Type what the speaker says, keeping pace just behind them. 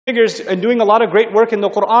figures and doing a lot of great work in the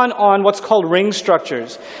Quran on what's called ring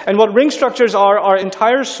structures. And what ring structures are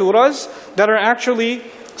entire surahs that are actually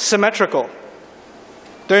symmetrical.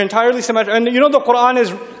 They're entirely symmetrical. And you know the Quran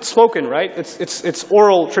is spoken, right? It's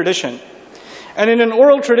oral tradition. And in an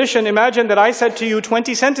oral tradition, imagine that I said to you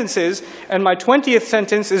 20 sentences, and my 20th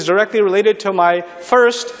sentence is directly related to my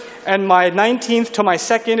first, and my 19th to my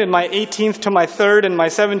second, and my 18th to my third, and my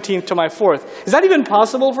 17th to my fourth. Is that even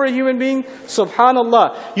possible for a human being?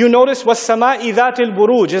 Subhanallah. You notice, وَالسَّمَاءِ ذَاتِ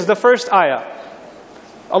الْبُرُوجِ is the first ayah.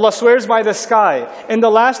 Allah swears by the sky. In the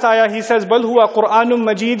last ayah, He says, بَلْ هُوَ قُرْآنٌ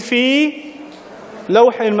مَجِيدٌ فِي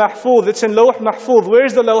لَوْحٍ مَحْفُوظ. It's in Lawh Mahfuz.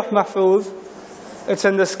 Where's the Lawh Mahfuz? It's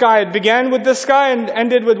in the sky. It began with the sky and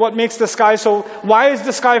ended with what makes the sky. So why is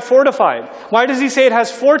the sky fortified? Why does He say it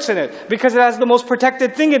has forts in it? Because it has the most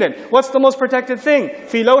protected thing in it. What's the most protected thing?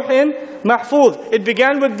 فِي لَوْحٍ مَحْفُوظ. It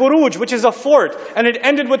began with buruj, which is a fort. And it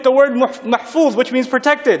ended with the word mahfuz, which means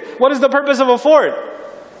protected. What is the purpose of a fort?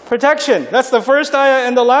 Protection. That's the first ayah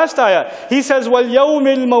and the last ayah. He says, وَالْيَوْمِ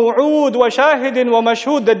الْمَوْعُودِ وَشَاهِدٍ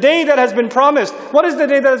وَمَشْهُودٍ. The day that has been promised. What is the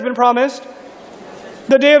day that has been promised?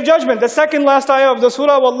 The day of judgment. The second last ayah of the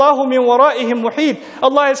surah, وَاللَّهُ مِنْ وَرَائِهِمْ مُحِيطٌ.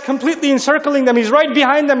 Allah is completely encircling them. He's right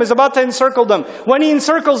behind them, is about to encircle them. When He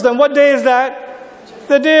encircles them, what day is that?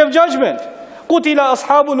 The day of judgment. قُتِلَ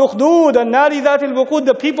أَصْحَابُ الْأُخْدُودِ النَّارِ ذَاتِ الْوَقُودِ.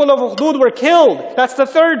 The people of Ukhdud were killed. That's the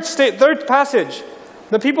third passage.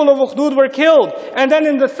 The people of Ukhdud were killed. And then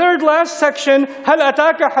in the third last section, هَلْ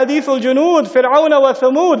أَتَاكَ حَدِيثُ الْجُنُودِ فِرْعَوْنَ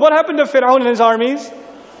وَثَمُودَ. What happened to Fir'aun and his armies?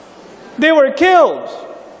 They were killed.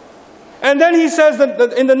 And then He says,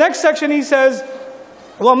 that in the next section He says,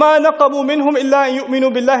 وَمَا نَقَبُوا مِنْهُمْ إِلَّا أَن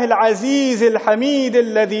يُؤْمِنُوا بِاللَّهِ الْعَزِيزِ الْحَمِيدِ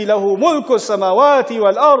الَّذِي لَهُ مُلْكُ السَّمَاوَاتِ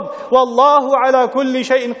وَالْأَرْضِ وَاللَّهُ عَلَى كُلِّ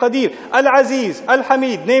شَيْءٍ قَدِيرٌ. Al-Aziz,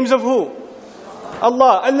 Al-Hamid, names of who?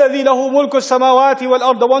 Allah. الَّذِي لَهُ مُلْكُ السَّمَاوَاتِ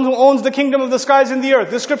وَالْأَرْضِ, the one who owns the kingdom of the skies and the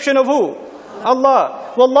earth. Description of who?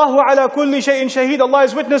 Allah. وَاللَّهُ عَلَى كُلِّ شَيْءٍ شَهِيدٌ. Allah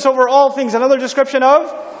is witness over all things. Another description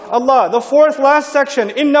of Allah. The fourth last section,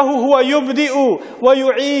 إِنَّهُ هُوَ يُبْدِئُ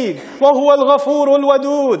وَيُعِيدُ وَهُوَ الْغَفُورُ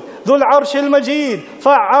الْوَدُودُ ذُو الْعَرْشِ الْمَجِيدُ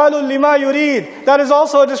فَعَّالٌ لِمَا يُرِيدُ. That is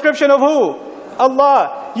also a description of who?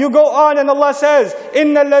 Allah. You go on and Allah says,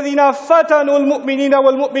 إِنَّ الَّذِينَ فَتَنُوا الْمُؤْمِنِينَ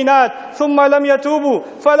وَالْمُؤْمِنَاتِ ثُمَّ لَمْ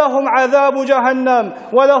يَتُوبُوا فَلَهُمْ عَذَابُ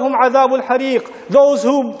جَهَنَّمَ وَلَهُمْ عَذَابُ الْحَرِيقِ.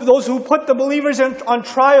 Those who put the believers on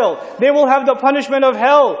trial, they will have the punishment of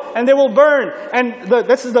hell and they will burn. And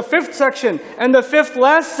this is the fifth section. And the fifth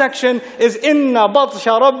last section is إِنَّ بَطْشَ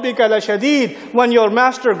رَبِّكَ لَشَدِيدٌ. When your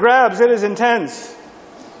master grabs, it is intense.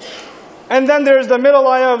 And then there's the middle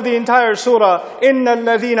ayah of the entire surah. إِنَّ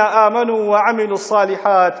الَّذِينَ آمَنُوا وَعَمِلُوا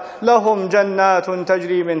الصَّالِحَاتِ لَهُمْ جَنَّاتٌ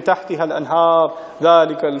تَجْرِي مِنْ تَحْتِهَا الْأَنْهَارُ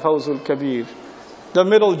ذَلِكَ الْفَوْزُ الْكَبِيرُ. The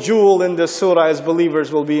middle jewel in this surah is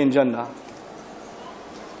believers will be in Jannah.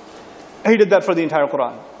 He did that for the entire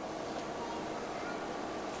Quran.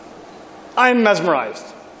 I'm mesmerized.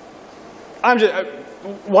 I'm just,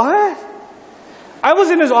 what? I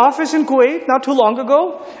was in his office in Kuwait not too long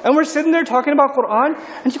ago, and we're sitting there talking about Quran,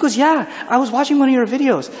 and he goes, yeah, I was watching one of your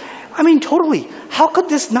videos. I mean, totally. How could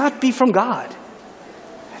this not be from God?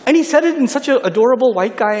 And he said it in such an adorable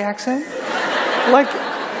white guy accent. Like,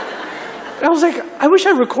 I was like, I wish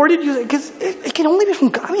I recorded you, because it can only be from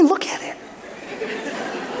God. I mean, look at it.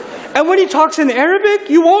 And when he talks in Arabic,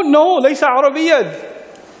 you won't know. ليس عربيا.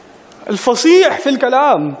 الفصيح في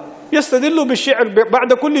الكلام. يستدل بالشعر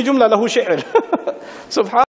بعد كل جملة له شعر. سبحان